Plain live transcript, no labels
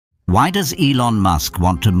Why does Elon Musk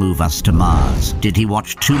want to move us to Mars? Did he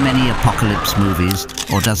watch too many apocalypse movies,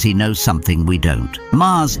 or does he know something we don't?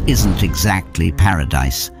 Mars isn't exactly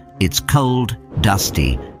paradise. It's cold,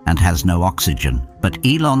 dusty, and has no oxygen. But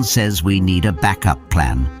Elon says we need a backup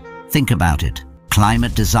plan. Think about it.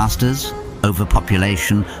 Climate disasters,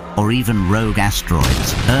 overpopulation, or even rogue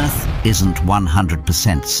asteroids. Earth isn't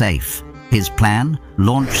 100% safe. His plan?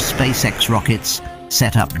 Launch SpaceX rockets,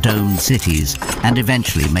 set up domed cities, and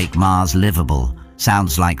eventually make Mars livable.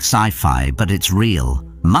 Sounds like sci-fi, but it's real.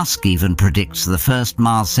 Musk even predicts the first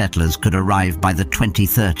Mars settlers could arrive by the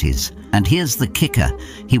 2030s. And here's the kicker.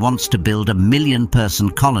 He wants to build a 1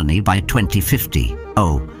 million-person colony by 2050.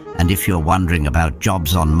 Oh, and if you're wondering about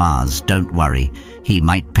jobs on Mars, don't worry. He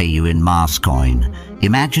might pay you in Marscoin.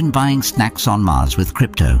 Imagine buying snacks on Mars with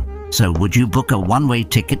crypto. So would you book a one-way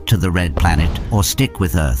ticket to the Red Planet or stick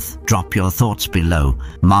with Earth? Drop your thoughts below.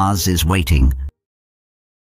 Mars is waiting.